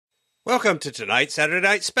Welcome to tonight's Saturday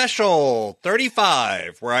Night Special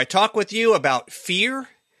 35, where I talk with you about fear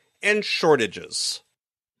and shortages.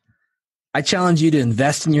 I challenge you to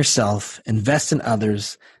invest in yourself, invest in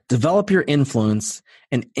others, develop your influence,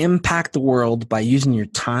 and impact the world by using your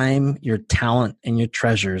time, your talent, and your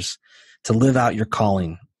treasures to live out your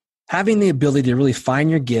calling. Having the ability to really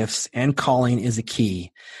find your gifts and calling is a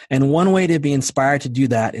key. And one way to be inspired to do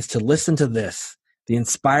that is to listen to this, the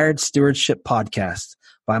Inspired Stewardship Podcast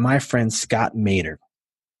by my friend Scott Mader.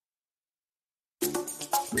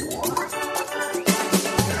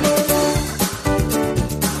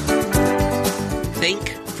 Think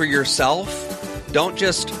for yourself. Don't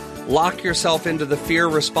just lock yourself into the fear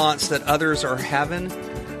response that others are having,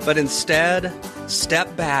 but instead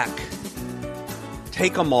step back.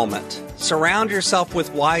 Take a moment. Surround yourself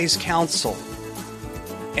with wise counsel.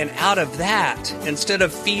 And out of that, instead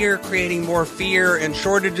of fear creating more fear and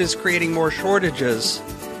shortages creating more shortages,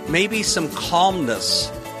 maybe some calmness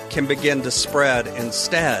can begin to spread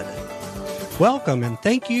instead. Welcome and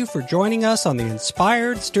thank you for joining us on the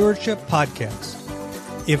Inspired Stewardship Podcast.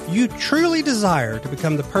 If you truly desire to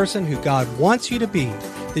become the person who God wants you to be,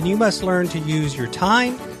 then you must learn to use your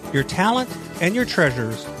time, your talent, and your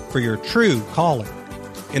treasures for your true calling.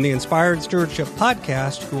 In the Inspired Stewardship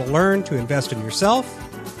Podcast, you will learn to invest in yourself,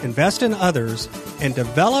 invest in others, and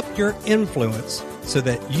develop your influence so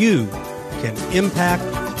that you can impact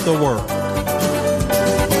the world.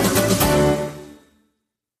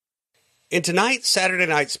 In tonight's Saturday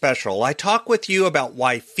Night Special, I talk with you about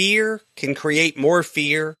why fear can create more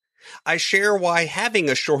fear. I share why having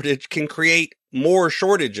a shortage can create more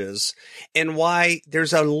shortages, and why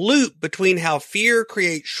there's a loop between how fear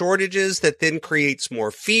creates shortages that then creates more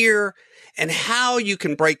fear, and how you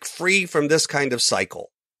can break free from this kind of cycle.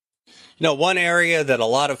 You know, one area that a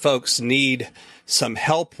lot of folks need some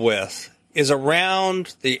help with is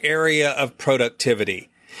around the area of productivity.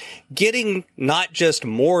 Getting not just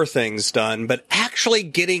more things done, but actually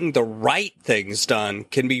getting the right things done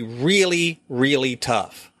can be really, really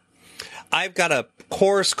tough. I've got a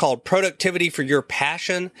course called Productivity for Your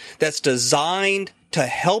Passion that's designed to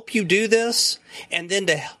help you do this and then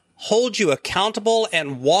to hold you accountable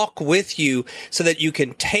and walk with you so that you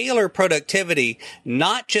can tailor productivity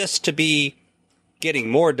not just to be getting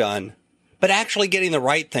more done, but actually getting the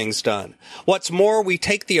right things done. What's more, we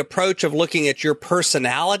take the approach of looking at your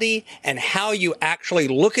personality and how you actually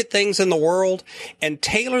look at things in the world and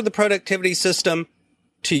tailor the productivity system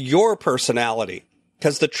to your personality.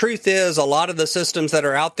 Because the truth is, a lot of the systems that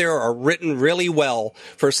are out there are written really well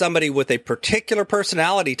for somebody with a particular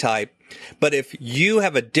personality type. But if you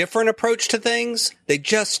have a different approach to things, they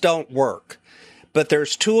just don't work. But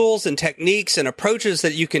there's tools and techniques and approaches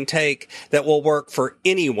that you can take that will work for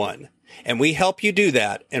anyone. And we help you do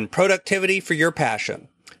that in Productivity for Your Passion.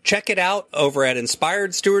 Check it out over at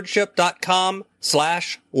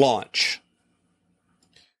inspiredstewardship.com/launch.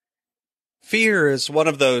 Fear is one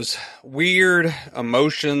of those weird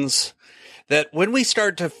emotions that when we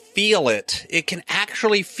start to feel it, it can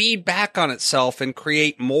actually feed back on itself and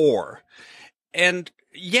create more. And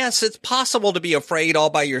yes, it's possible to be afraid all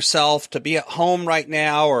by yourself, to be at home right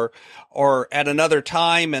now or at another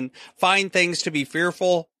time and find things to be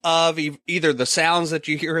fearful of, either the sounds that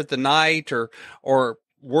you hear at the night or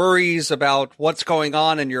worries about what's going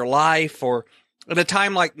on in your life, or at a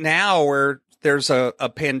time like now where there's a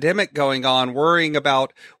pandemic going on, worrying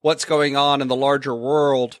about what's going on in the larger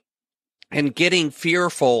world and getting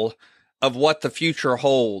fearful of what the future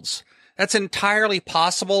holds. That's entirely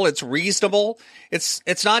possible. It's reasonable.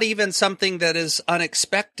 It's not even something that is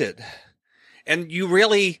unexpected. And you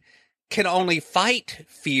really can only fight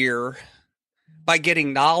fear by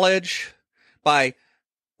getting knowledge, by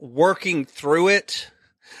working through it,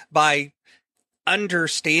 by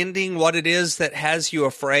understanding what it is that has you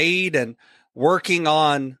afraid and working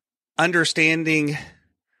on understanding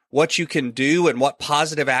what you can do and what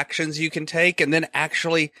positive actions you can take, and then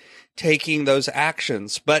actually taking those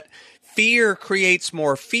actions. But fear creates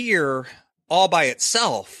more fear all by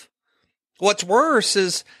itself. What's worse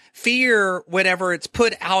is fear, whenever it's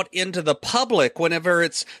put out into the public, whenever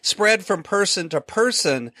it's spread from person to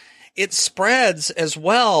person, it spreads as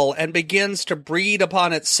well and begins to breed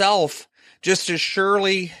upon itself just as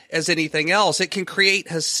surely as anything else. It can create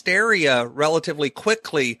hysteria relatively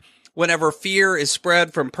quickly whenever fear is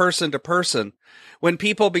spread from person to person. When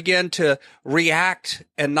people begin to react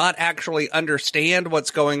and not actually understand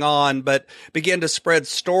what's going on, but begin to spread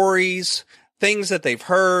stories, things that they've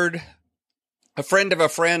heard. A friend of a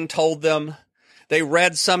friend told them They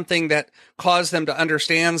read something that caused them to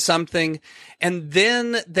understand something, and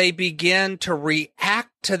then they begin to react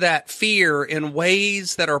to that fear in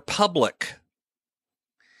ways that are public.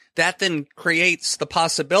 That then creates the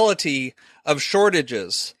possibility of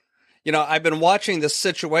shortages. You know, I've been watching this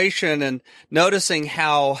situation and noticing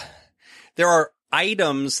how there are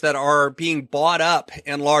items that are being bought up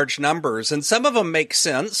in large numbers, and some of them make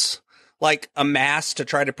sense, like a mask to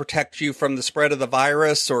try to protect you from the spread of the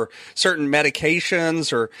virus, or certain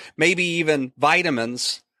medications, or maybe even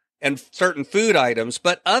vitamins and certain food items,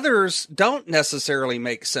 but others don't necessarily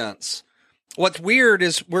make sense. What's weird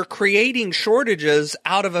is we're creating shortages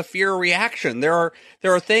out of a fear reaction. There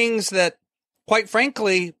are things that, quite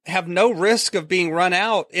frankly, have no risk of being run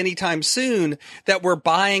out anytime soon that we're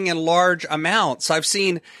buying in large amounts. I've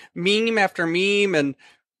seen meme after meme and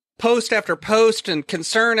post after post and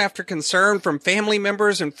concern after concern from family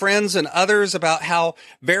members and friends and others about how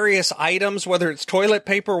various items, whether it's toilet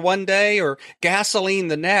paper one day or gasoline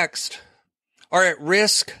the next, are at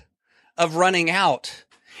risk of running out.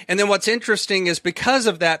 And then what's interesting is because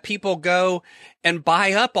of that, people go and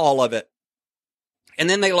buy up all of it. And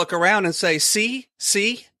then they look around and say,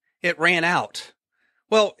 see, it ran out.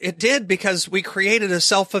 Well, it did because we created a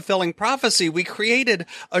self-fulfilling prophecy. We created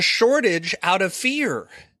a shortage out of fear.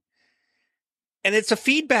 And it's a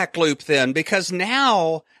feedback loop then, because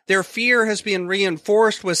now their fear has been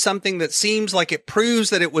reinforced with something that seems like it proves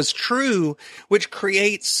that it was true, which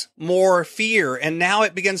creates more fear. And now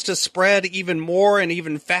it begins to spread even more and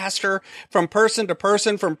even faster from person to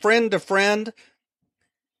person, from friend to friend,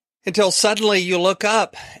 until suddenly you look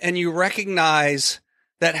up and you recognize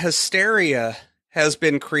that hysteria has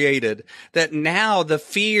been created, that now the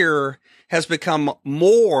fear has become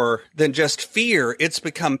more than just fear. It's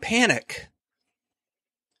become panic.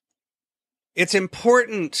 It's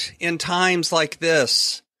important in times like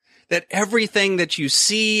this that everything that you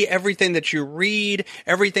see, everything that you read,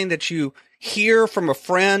 everything that you hear from a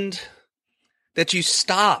friend, that you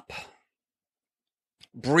stop,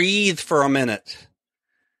 breathe for a minute,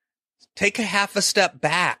 take a half a step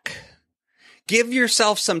back, give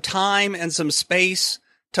yourself some time and some space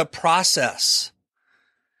to process.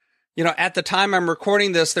 You know, at the time I'm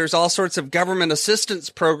recording this, there's all sorts of government assistance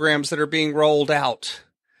programs that are being rolled out.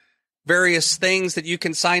 Various things that you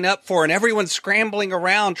can sign up for, and everyone's scrambling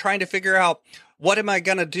around trying to figure out, what am I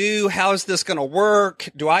going to do? How is this going to work?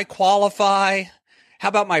 Do I qualify? How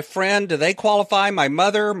about my friend? Do they qualify? My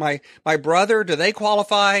mother, my brother, do they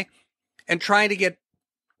qualify? And trying to get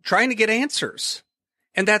answers.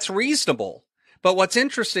 And that's reasonable. But what's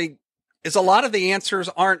interesting is a lot of the answers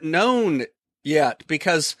aren't known yet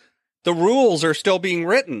because the rules are still being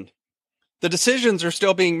written. The decisions are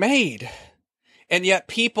still being made. And yet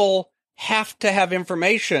people have to have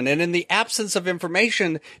information. And in the absence of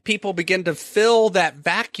information, people begin to fill that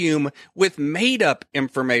vacuum with made-up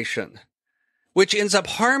information, which ends up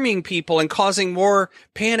harming people and causing more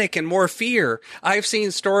panic and more fear. I've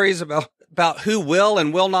seen stories about who will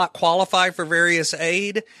and will not qualify for various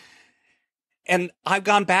aid. And I've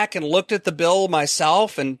gone back and looked at the bill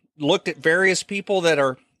myself and looked at various people that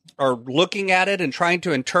are looking at it and trying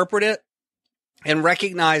to interpret it, and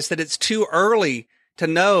recognize that it's too early to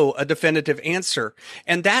know a definitive answer.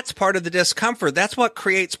 And that's part of the discomfort. That's what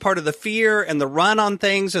creates part of the fear and the run on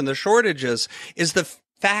things and the shortages, is the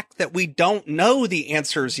fact that we don't know the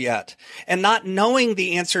answers yet. And not knowing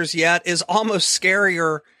the answers yet is almost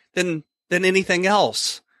scarier than anything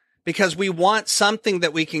else, because we want something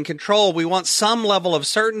that we can control. We want some level of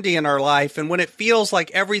certainty in our life. And when it feels like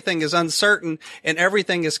everything is uncertain and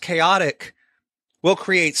everything is chaotic, we'll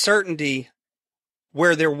create certainty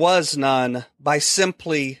where there was none by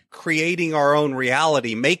simply creating our own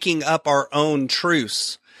reality, making up our own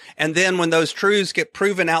truths. And then when those truths get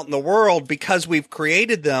proven out in the world because we've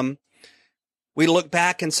created them, we look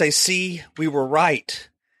back and say, see, we were right.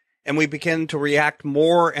 And we begin to react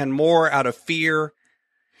more and more out of fear.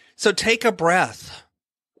 So take a breath,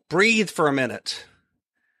 breathe for a minute,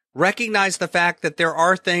 recognize the fact that there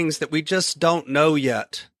are things that we just don't know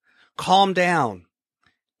yet. Calm down.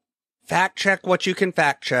 Fact check what you can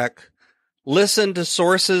fact check. Listen to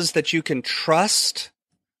sources that you can trust.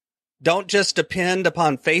 Don't just depend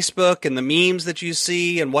upon Facebook and the memes that you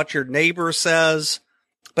see and what your neighbor says,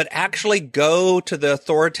 but actually go to the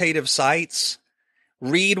authoritative sites.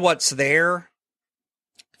 Read what's there.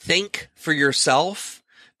 Think for yourself.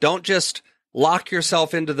 Don't just lock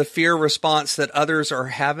yourself into the fear response that others are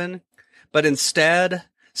having, but instead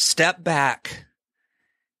step back.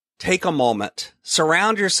 Take a moment,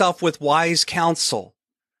 surround yourself with wise counsel.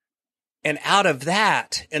 And out of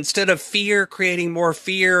that, instead of fear creating more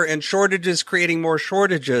fear and shortages creating more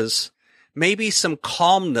shortages, maybe some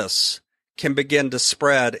calmness can begin to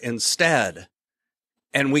spread instead,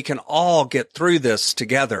 and we can all get through this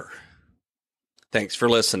together. Thanks for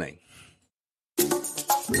listening.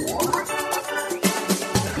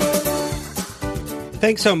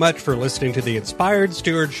 Thanks so much for listening to the Inspired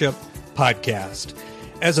Stewardship podcast.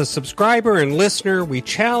 As a subscriber and listener, we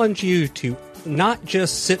challenge you to not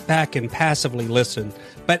just sit back and passively listen,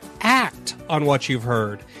 but act on what you've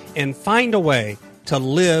heard and find a way to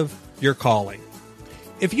live your calling.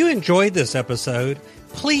 If you enjoyed this episode,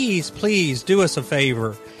 please do us a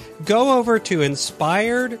favor. Go over to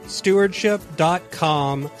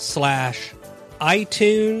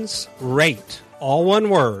inspiredstewardship.com/iTunes rate, all one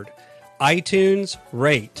word, iTunes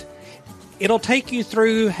rate. It'll take you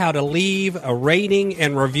through how to leave a rating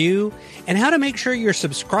and review and how to make sure you're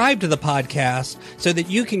subscribed to the podcast so that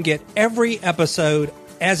you can get every episode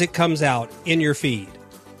as it comes out in your feed.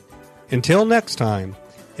 Until next time,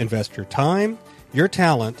 invest your time, your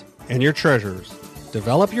talent, and your treasures.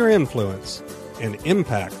 Develop your influence and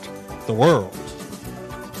impact the world.